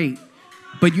something great,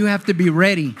 but you have to be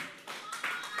ready.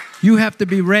 You have to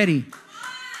be ready.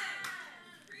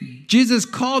 Jesus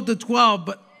called the 12,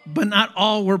 but not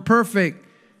all were perfect.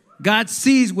 God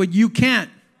sees what you can't.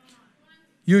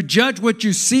 You judge what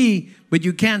you see, but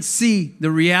you can't see the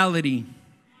reality.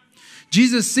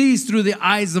 Jesus sees through the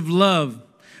eyes of love.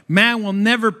 Man will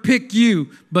never pick you,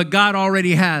 but God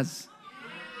already has.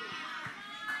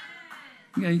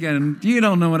 You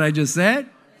don't know what I just said.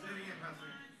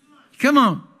 Come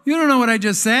on. You don't know what I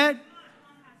just said.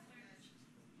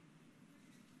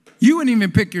 You wouldn't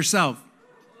even pick yourself.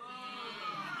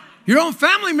 Your own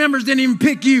family members didn't even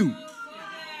pick you.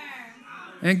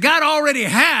 And God already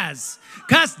has.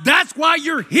 Because that's why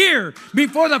you're here.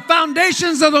 Before the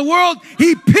foundations of the world,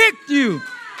 He picked you.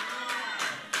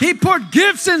 He poured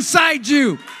gifts inside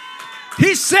you.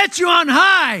 He set you on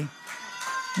high.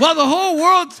 While the whole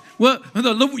world,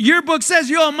 the yearbook says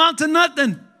you amount to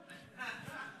nothing.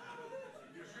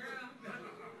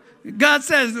 God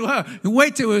says, well,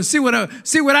 wait till we see what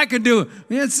I could do.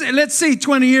 Let's see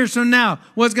 20 years from now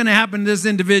what's going to happen to this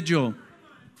individual.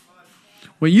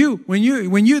 When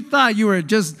you thought you were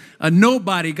just a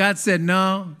nobody, God said,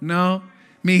 no,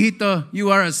 mijito,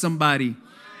 you are a somebody.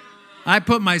 I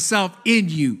put myself in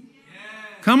you.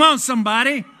 Come on,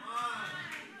 somebody.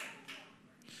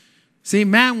 See,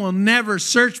 man will never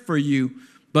search for you,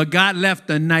 but God left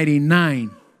the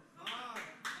 99.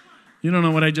 You don't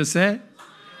know what I just said?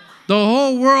 The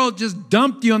whole world just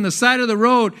dumped you on the side of the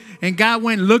road, and God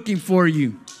went looking for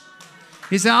you.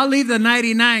 He said, I'll leave the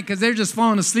 99 because they're just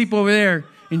falling asleep over there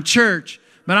in church,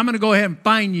 but I'm going to go ahead and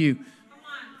find you.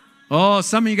 Oh,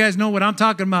 some of you guys know what I'm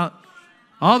talking about.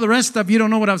 All the rest of you don't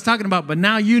know what I was talking about, but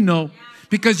now you know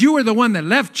because you were the one that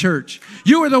left church.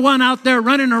 You were the one out there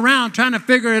running around trying to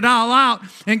figure it all out,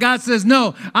 and God says,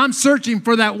 no, I'm searching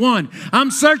for that one.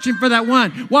 I'm searching for that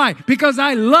one. Why? Because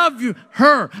I love you,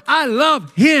 her. I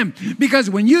love him. Because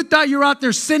when you thought you were out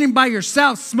there sitting by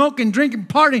yourself, smoking, drinking,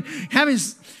 partying,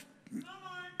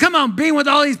 being with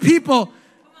all these people,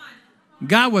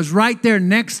 God was right there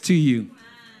next to you.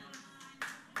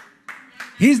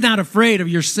 He's not afraid of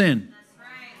your sin.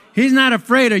 He's not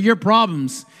afraid of your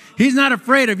problems. He's not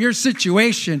afraid of your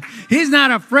situation. He's not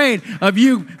afraid of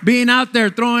you being out there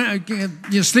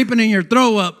you're sleeping in your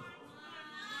throw up.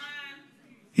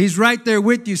 He's right there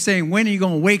with you saying, when are you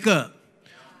going to wake up?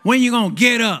 When are you going to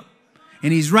get up?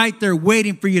 And he's right there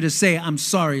waiting for you to say, I'm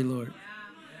sorry, Lord.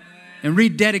 And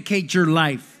rededicate your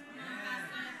life.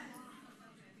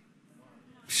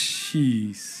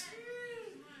 Jeez.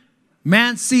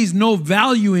 Man sees no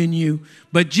value in you,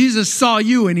 but Jesus saw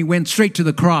you and he went straight to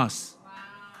the cross.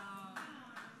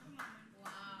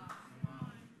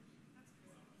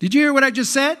 Did you hear what I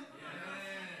just said?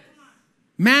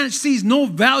 Man sees no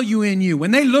value in you.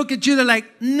 When they look at you, they're like,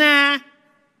 nah.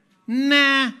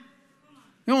 They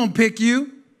won't pick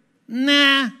you.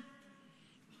 Nah.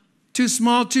 Too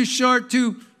small, too short,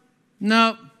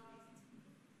 nope.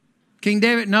 King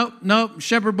David, nope.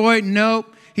 Shepherd boy,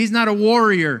 nope. He's not a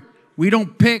warrior. We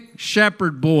don't pick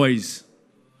shepherd boys.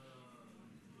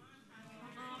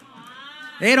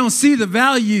 They don't see the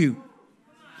value.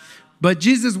 But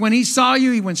Jesus, when he saw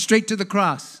you, he went straight to the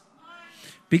cross.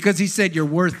 Because he said, you're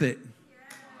worth it.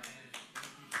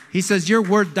 He says, you're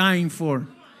worth dying for.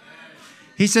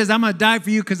 He says, I'm going to die for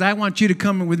you because I want you to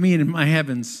come with me in my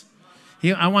heavens.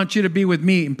 I want you to be with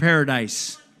me in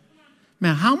paradise.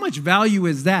 Man, how much value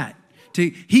is that?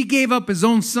 He gave up his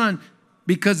own son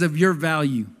because of your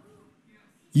value.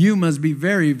 You must be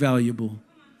very valuable.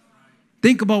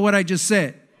 Think about what I just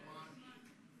said.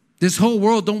 This whole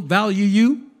world don't value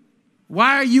you.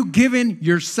 Why are you giving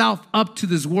yourself up to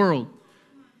this world?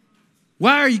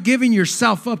 Why are you giving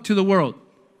yourself up to the world?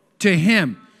 To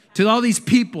him, to all these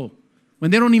people,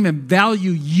 when they don't even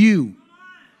value you.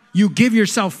 You give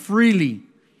yourself freely.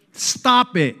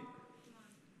 Stop it.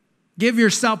 Give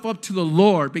yourself up to the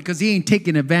Lord because he ain't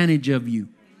taking advantage of you.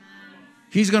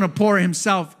 He's going to pour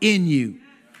himself in you.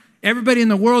 Everybody in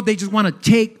the world, they just want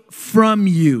to take from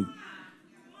you.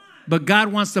 But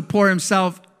God wants to pour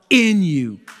himself in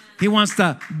you. He wants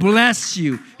to bless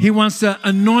you. He wants to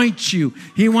anoint you.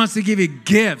 He wants to give you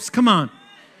gifts. Come on.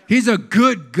 He's a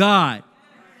good God.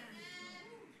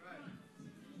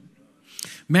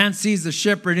 Man sees the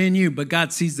shepherd in you, but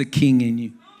God sees the king in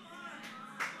you.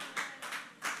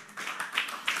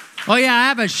 Oh, yeah, I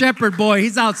have a shepherd boy.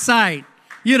 He's outside.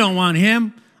 You don't want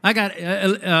him. I got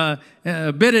a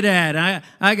bit of that.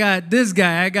 I got this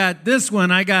guy. I got this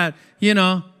one. I got,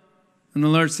 And the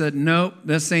Lord said, nope,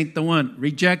 this ain't the one.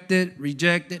 Reject it.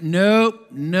 Reject it.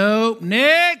 Nope.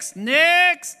 Next.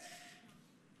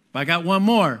 But I got one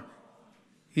more.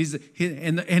 He said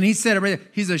it right there.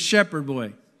 He's a shepherd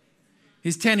boy.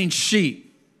 He's tending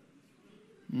sheep.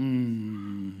 See,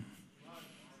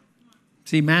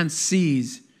 man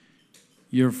sees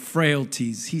your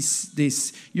frailties.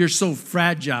 You're so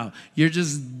fragile. You're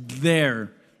just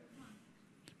there.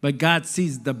 But God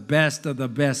sees the best of the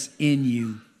best in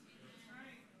you.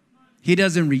 He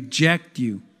doesn't reject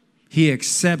you. He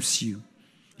accepts you.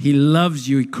 He loves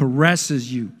you. He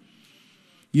caresses you.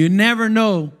 You never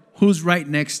know who's right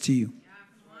next to you.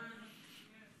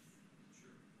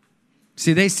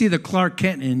 See, they see the Clark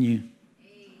Kent in you.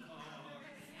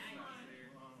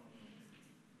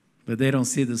 But they don't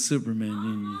see the Superman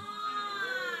in you.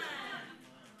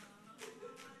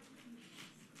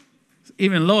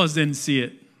 Even Lois didn't see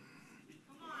it.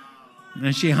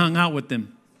 And she hung out with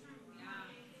them.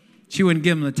 She wouldn't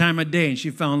give him the time of day, and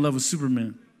she fell in love with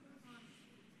Superman.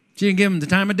 She didn't give him the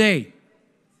time of day.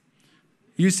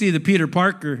 You see the Peter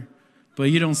Parker, but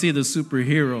you don't see the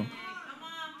superhero.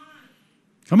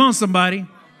 Come on, somebody.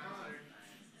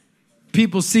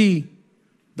 People see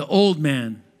the old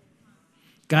man.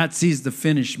 God sees the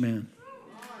finished man.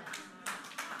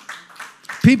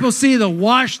 People see the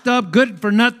washed up, good for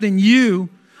nothing you,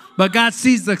 but God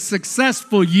sees the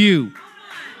successful you.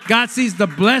 God sees the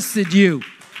blessed you.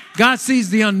 God sees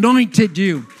the anointed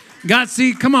you. God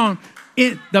sees, come on,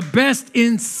 the best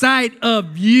inside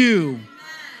of you.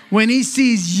 When he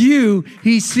sees you,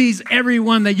 he sees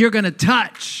everyone that you're going to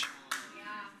touch.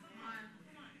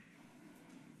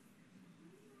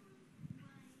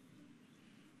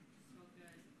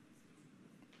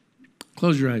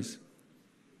 Close your eyes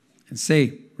and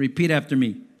repeat after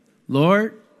me.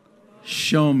 Lord,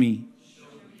 show me,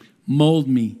 mold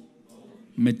me,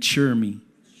 mature me.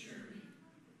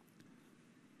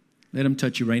 Let him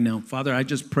touch you right now. Father, I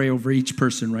just pray over each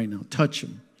person right now. Touch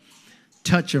them.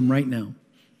 Touch them right now.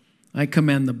 I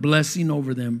command the blessing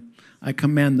over them. I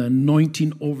command the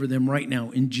anointing over them right now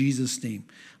in Jesus' name.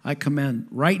 I command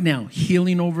right now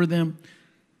healing over them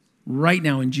right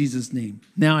now in Jesus' name.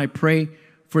 Now I pray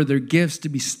for their gifts to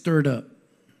be stirred up.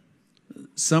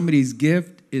 Somebody's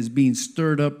gift is being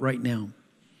stirred up right now.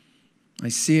 I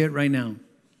see it right now.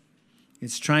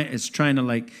 It's trying to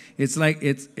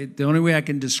the only way I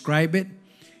can describe it,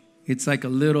 it's like a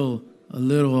little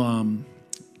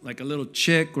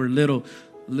chick or little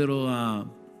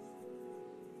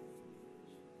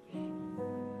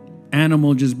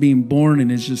animal just being born,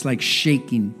 and it's just like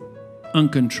shaking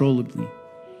uncontrollably.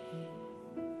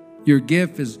 Your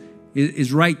gift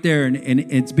is right there, and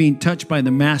it's being touched by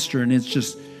the master, and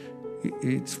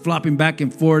it's flopping back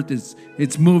and forth.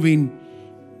 It's moving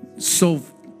so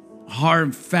hard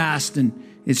and fast, and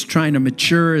it's trying to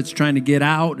mature. It's trying to get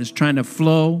out. It's trying to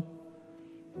flow.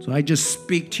 So I just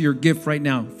speak to your gift right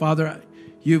now. Father,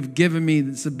 you've given me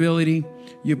this ability.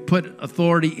 You put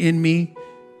authority in me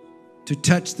to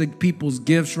touch the people's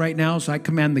gifts right now. So I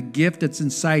command the gift that's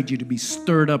inside you to be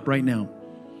stirred up right now.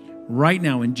 Right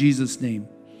now in Jesus' name.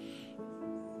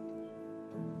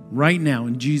 right now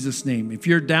in Jesus' name. If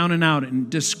you're down and out and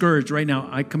discouraged right now,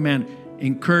 I command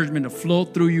encouragement to flow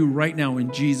through you right now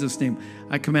in Jesus' name.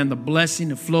 I command the blessing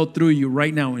to flow through you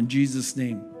right now in Jesus'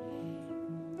 name.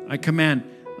 I command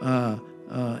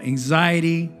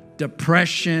anxiety,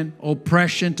 depression,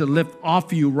 oppression to lift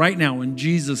off you right now in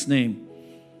Jesus' name.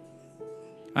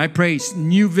 I pray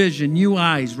new vision, new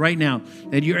eyes right now,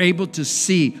 that you're able to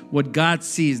see what God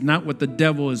sees, not what the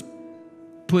devil is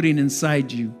putting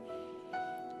inside you.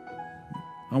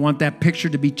 I want that picture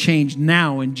to be changed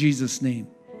now in Jesus' name.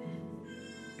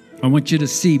 I want you to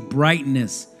see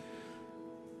brightness,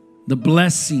 the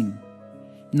blessing,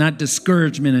 not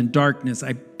discouragement and darkness.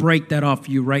 I break that off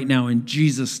you right now in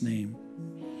Jesus' name.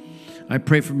 I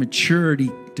pray for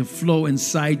maturity to flow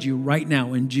inside you right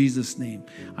now in Jesus' name.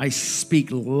 I speak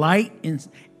light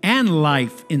and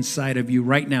life inside of you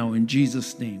right now in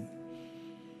Jesus' name.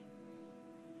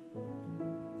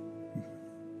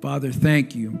 Father,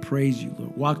 thank you and praise you,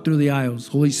 Lord. Walk through the aisles.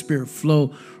 Holy Spirit,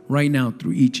 flow right now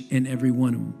through each and every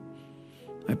one of them.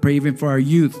 I pray even for our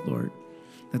youth, Lord,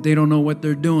 that they don't know what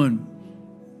they're doing,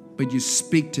 but you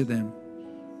speak to them.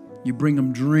 You bring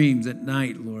them dreams at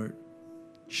night, Lord.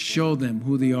 Show them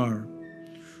who they are,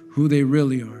 who they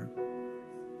really are.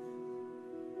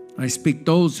 I speak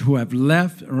those who have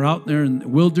left or out there in the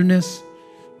wilderness,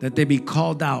 that they be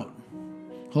called out.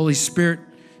 Holy Spirit,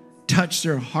 touch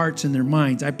their hearts and their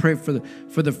minds. I pray for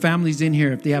the families in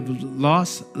here, if they have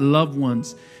lost loved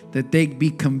ones, that they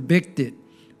be convicted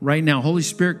right now. Holy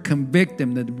Spirit, convict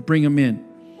them, that bring them in.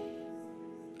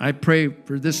 I pray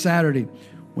for this Saturday,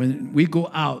 when we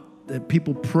go out, that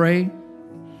people pray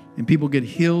and people get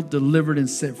healed, delivered, and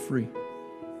set free.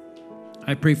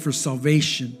 I pray for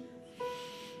salvation.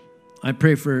 I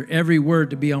pray for every word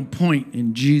to be on point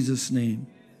in Jesus' name.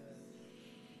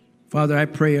 Father, I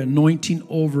pray anointing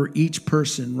over each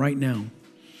person right now,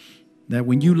 that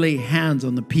when you lay hands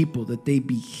on the people, that they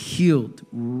be healed,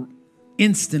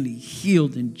 instantly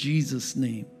healed in Jesus'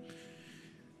 name.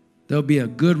 There'll be a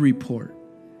good report.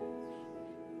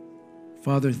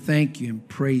 Father, thank you and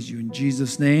praise you in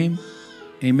Jesus' name.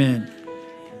 Amen.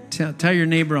 Tell your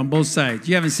neighbor on both sides,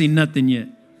 you haven't seen nothing yet.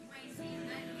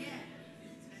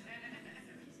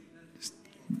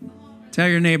 Tell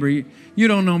your neighbor, you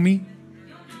don't know me.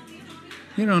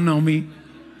 You don't know me.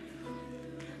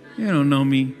 You don't know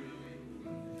me.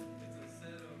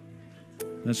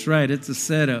 That's right. It's a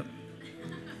setup.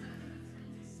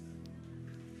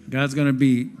 God's going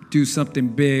to do something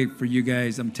big for you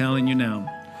guys. I'm telling you now.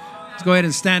 Let's go ahead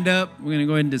and stand up. We're going to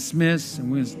go ahead and dismiss. And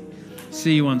we're going to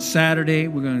see you on Saturday.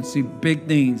 We're going to see big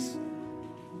things.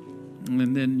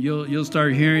 And then you'll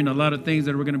start hearing a lot of things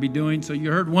that we're going to be doing. So you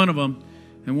heard one of them.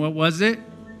 And what was it?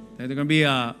 They're going to be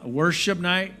a worship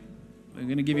night. We're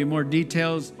going to give you more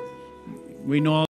details. We know all